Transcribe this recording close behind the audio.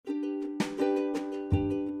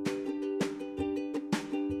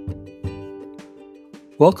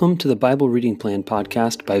Welcome to the Bible Reading Plan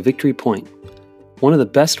podcast by Victory Point. One of the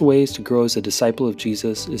best ways to grow as a disciple of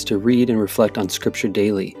Jesus is to read and reflect on Scripture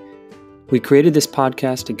daily. We created this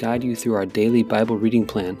podcast to guide you through our daily Bible reading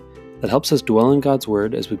plan that helps us dwell in God's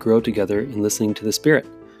Word as we grow together in listening to the Spirit.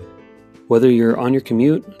 Whether you're on your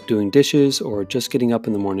commute, doing dishes, or just getting up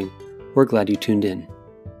in the morning, we're glad you tuned in.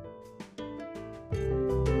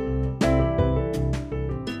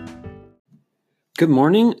 Good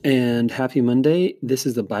morning and happy Monday. This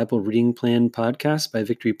is the Bible Reading Plan podcast by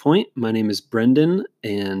Victory Point. My name is Brendan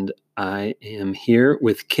and I am here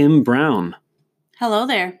with Kim Brown. Hello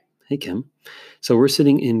there. Hey, Kim. So we're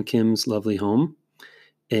sitting in Kim's lovely home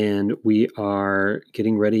and we are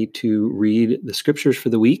getting ready to read the scriptures for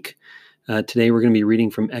the week. Today we're going to be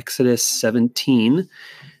reading from Exodus 17.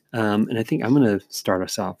 And I think I'm going to start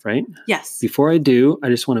us off, right? Yes. Before I do, I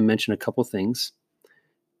just want to mention a couple things.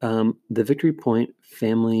 The Victory Point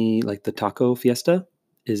family, like the taco fiesta,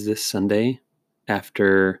 is this Sunday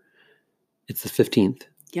after, it's the 15th.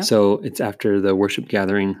 Yep. So it's after the worship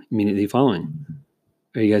gathering immediately following.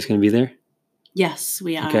 Are you guys going to be there? Yes,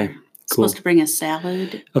 we are. Okay, cool. Supposed to bring a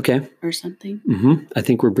salad Okay. or something. Mm-hmm. I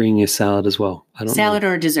think we're bringing a salad as well. I don't Salad know.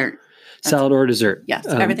 or dessert. Salad or dessert. Yes,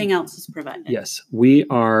 everything else is provided. Yes.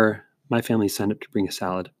 My family signed up to bring a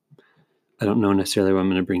salad. I don't know necessarily what I'm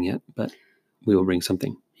going to bring yet, but we will bring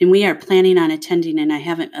something. And we are planning on attending, and I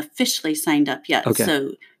haven't officially signed up yet. Okay.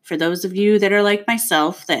 So for those of you that are like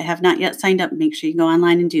myself that have not yet signed up, make sure you go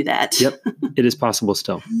online and do that. Yep. It is possible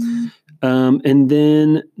still. And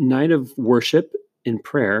then night of worship in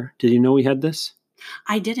prayer. Did you know we had this?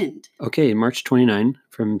 I didn't. Okay. March 29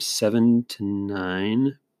 from 7 to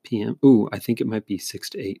 9 p.m. Ooh, I think it might be 6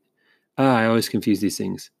 to 8. I always confuse these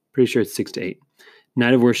things. Pretty sure it's 6 to 8.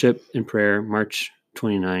 Night of worship and prayer, March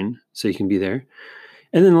 29. So you can be there.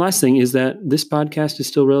 And then the last thing is that this podcast is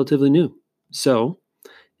still relatively new. So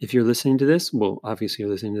if you're listening to this, well, obviously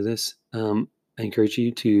you're listening to this, I encourage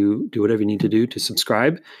you to do whatever you need to do to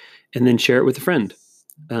subscribe and then share it with a friend.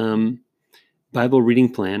 Bible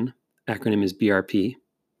Reading Plan, acronym is BRP.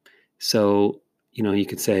 So, you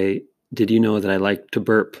could say, did you know that I like to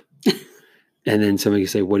burp? And then somebody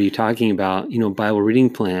could say, what are you talking about? Bible Reading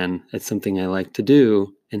Plan, that's something I like to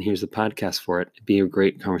do. And here's the podcast for it. It'd be a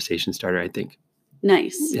great conversation starter, I think.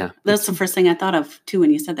 Nice. Yeah. That's the first thing I thought of, too,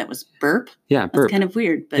 when you said that was burp. Yeah, burp. That's kind of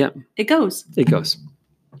weird, but It goes. It goes.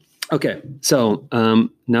 Okay. So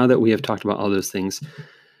now that we have talked about all those things,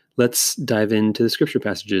 let's dive into the scripture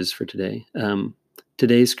passages for today.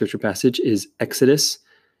 Today's scripture passage is Exodus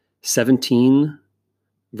 17,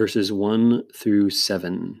 verses 1 through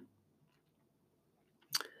 7.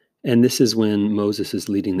 And this is when Moses is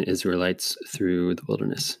leading the Israelites through the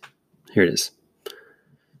wilderness. Here it is.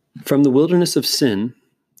 From the wilderness of Sin,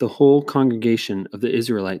 the whole congregation of the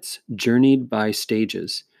Israelites journeyed by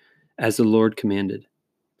stages, as the Lord commanded.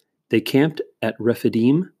 They camped at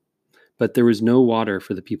Rephidim, but there was no water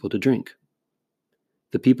for the people to drink.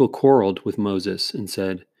 The people quarreled with Moses and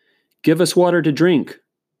said, "Give us water to drink."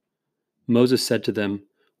 Moses said to them,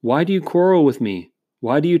 "Why do you quarrel with me?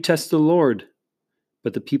 Why do you test the Lord?"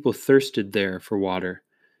 But the people thirsted there for water,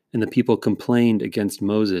 and the people complained against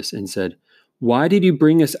Moses and said, "Why did you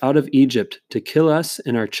bring us out of Egypt to kill us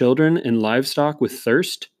and our children and livestock with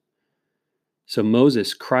thirst?" So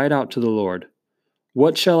Moses cried out to the Lord,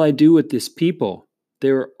 "What shall I do with this people?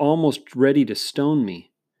 They are almost ready to stone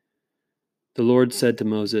me." The Lord said to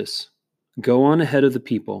Moses, "Go on ahead of the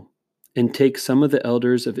people and take some of the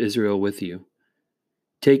elders of Israel with you.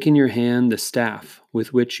 Take in your hand the staff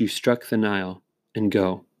with which you struck the Nile and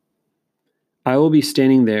go. I will be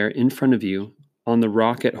standing there in front of you on the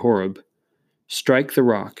rock at Horeb. Strike the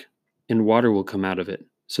rock, and water will come out of it,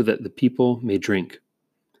 so that the people may drink."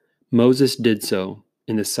 Moses did so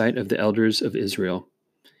in the sight of the elders of Israel.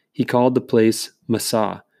 He called the place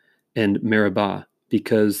Massah and Meribah,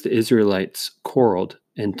 because the Israelites quarreled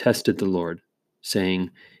and tested the Lord,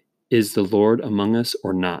 saying, "Is the Lord among us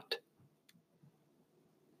or not?"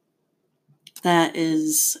 That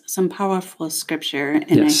is some powerful scripture.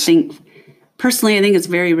 And Yes. I think it's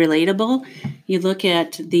very relatable. You look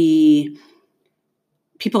at the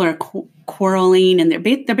people are quarreling and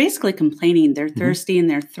they're basically complaining. They're thirsty and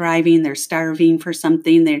they're thriving. They're starving for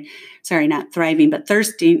something. They're not thriving, but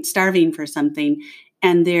starving for something.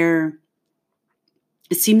 And it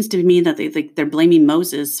seems to me that they're blaming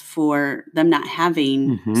Moses for them not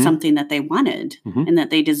having something that they wanted and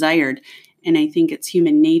that they desired. And I think it's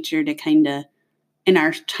human nature to kind of, in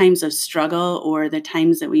our times of struggle or the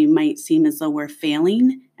times that we might seem as though we're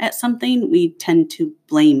failing at something, we tend to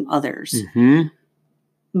blame others.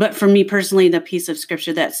 But for me personally, the piece of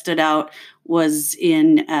scripture that stood out was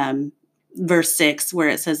in verse 6, where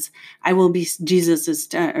it says, I will be,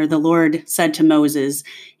 or the Lord said to Moses,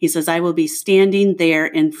 he says, I will be standing there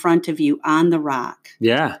in front of you on the rock.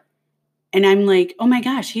 Yeah. And I'm like, oh my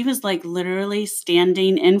gosh, he was like literally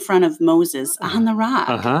standing in front of Moses on the rock.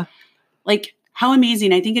 Uh-huh. Like, how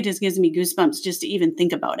amazing. I think it just gives me goosebumps just to even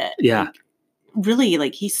think about it. Yeah. Like, really,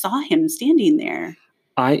 like he saw him standing there.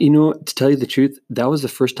 To tell you the truth, that was the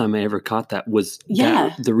first time I ever caught that was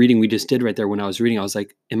the reading we just did right there. When I was reading, I was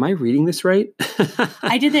like, am I reading this right?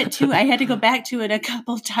 I did that too. I had to go back to it a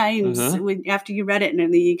couple times after you read it, and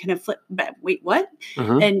then you kind of flip back. Wait, what?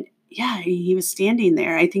 And yeah, he was standing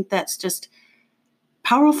there. I think that's just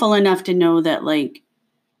powerful enough to know that like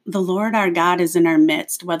the Lord our God is in our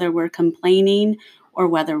midst, whether we're complaining or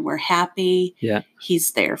whether we're happy. Yeah.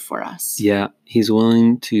 He's there for us. Yeah. He's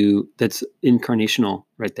willing to, that's incarnational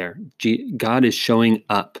right there. God is showing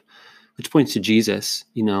up, which points to Jesus,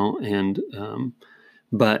 and,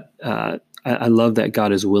 but I love that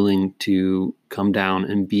God is willing to come down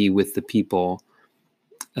and be with the people.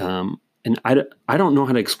 And I don't know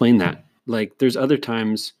how to explain that. Like there's other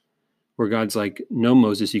times where God's like, no,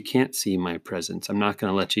 Moses, you can't see my presence. I'm not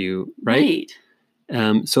going to let you, right?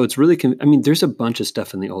 So it's really, there's a bunch of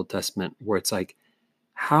stuff in the Old Testament where it's like,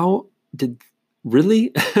 how did,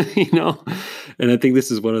 really? And I think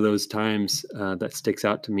this is one of those times that sticks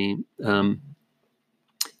out to me.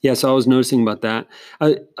 So I was noticing about that.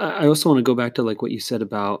 I also want to go back to like what you said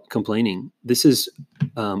about complaining. This is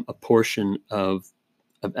a portion of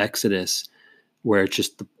Exodus where it's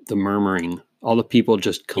just the murmuring, all the people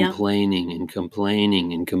just complaining and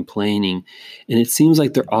complaining and complaining. And it seems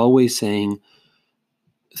like they're always saying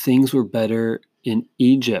things were better in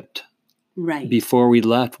Egypt before we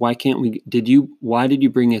left. Why did you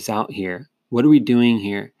bring us out here? What are we doing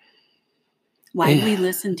here? Why did we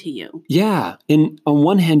listen to you? Yeah. And on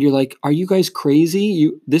one hand, you're like, are you guys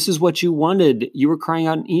crazy? This is what you wanted. You were crying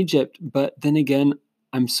out in Egypt. But then again,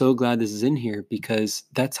 I'm so glad this is in here because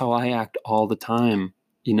that's how I act all the time.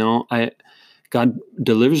 God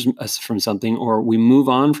delivers us from something, or we move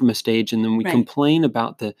on from a stage and then we complain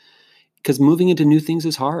about because moving into new things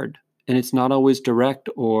is hard and it's not always direct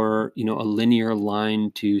or, a linear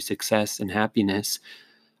line to success and happiness.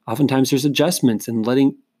 Oftentimes there's adjustments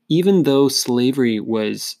and even though slavery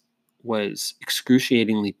was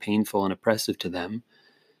excruciatingly painful and oppressive to them,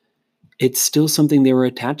 it's still something they were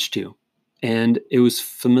attached to. And it was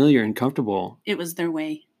familiar and comfortable. It was their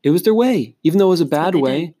way. Even though it was a bad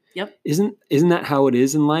way. Did. Yep. Isn't that how it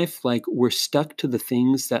is in life? Like we're stuck to the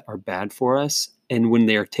things that are bad for us. And when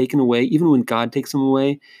they are taken away, even when God takes them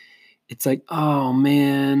away, it's like, oh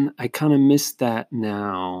man, I kind of miss that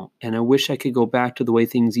now. And I wish I could go back to the way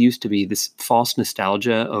things used to be. This false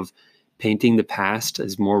nostalgia of painting the past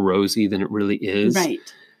as more rosy than it really is. Right.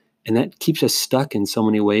 And that keeps us stuck in so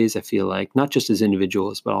many ways, I feel like, not just as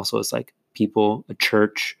individuals, but also as like people, a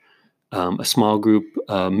church, a small group,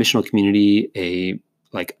 a missional community, a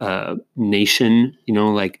nation,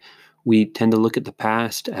 like we tend to look at the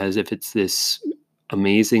past as if it's this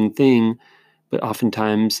amazing thing, but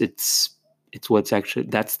oftentimes it's what's actually,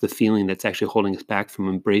 that's the feeling that's actually holding us back from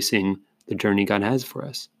embracing the journey God has for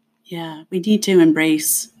us. Yeah. We need to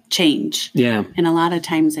embrace change. Yeah. And a lot of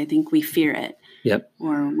times I think we fear it. Yep.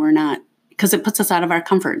 Or we're not, because it puts us out of our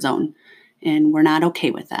comfort zone and we're not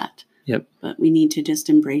okay with that. Yep. But we need to just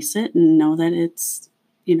embrace it and know that it's,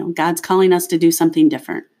 God's calling us to do something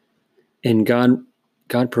different. And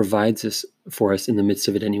God provides this for us in the midst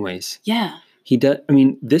of it anyways. Yeah. He does.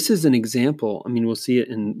 This is an example. We'll see it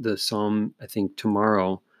in the Psalm, I think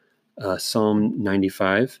tomorrow, Psalm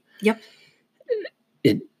 95. Yep.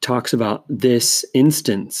 It talks about this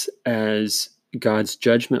instance as God's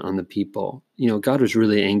judgment on the people. God was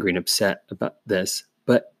really angry and upset about this,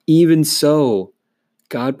 but even so,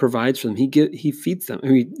 God provides for them. He feeds them.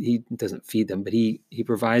 He doesn't feed them, but he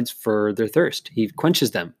provides for their thirst. He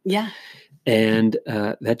quenches them. Yeah. And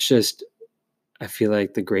that's just, I feel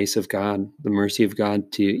like the grace of God, the mercy of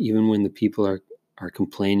God to, even when the people are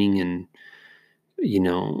complaining and,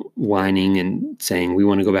 whining and saying, we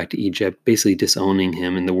want to go back to Egypt, basically disowning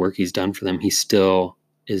him and the work he's done for them. He still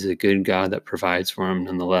is a good God that provides for them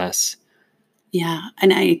nonetheless. Yeah.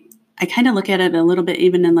 And I kind of look at it a little bit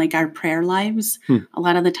even in like our prayer lives. A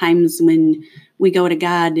lot of the times when we go to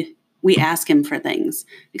God, we ask him for things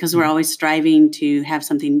because we're always striving to have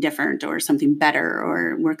something different or something better,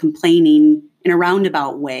 or we're complaining in a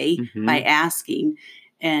roundabout way by asking.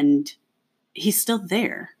 And he's still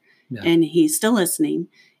there and he's still listening,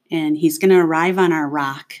 and he's going to arrive on our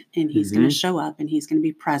rock, and he's going to show up, and he's going to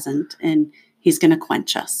be present, and he's going to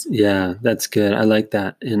quench us. Yeah, that's good. I like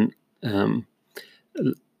that. And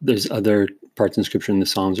there's other parts in Scripture in the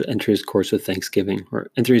Psalms are enter his courts with thanksgiving, or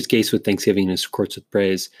enter his gates with thanksgiving and his courts with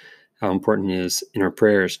praise. How important it is in our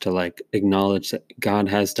prayers to acknowledge that God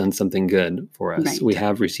has done something good for us. Right. We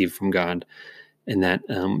have received from God, and that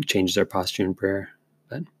changes our posture in prayer.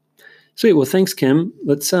 But sweet. Well, thanks, Kim.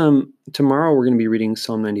 Let's tomorrow we're going to be reading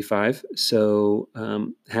Psalm 95. So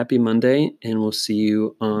happy Monday, and we'll see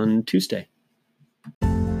you on Tuesday.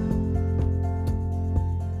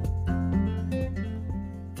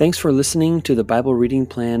 Thanks for listening to the Bible Reading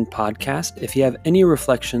Plan podcast. If you have any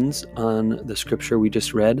reflections on the scripture we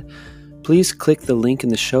just read, please click the link in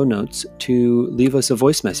the show notes to leave us a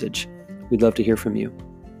voice message. We'd love to hear from you.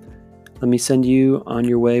 Let me send you on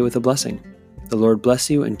your way with a blessing. The Lord bless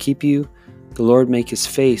you and keep you. The Lord make his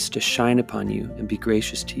face to shine upon you and be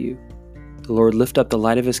gracious to you. The Lord lift up the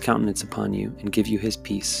light of his countenance upon you and give you his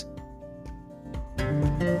peace.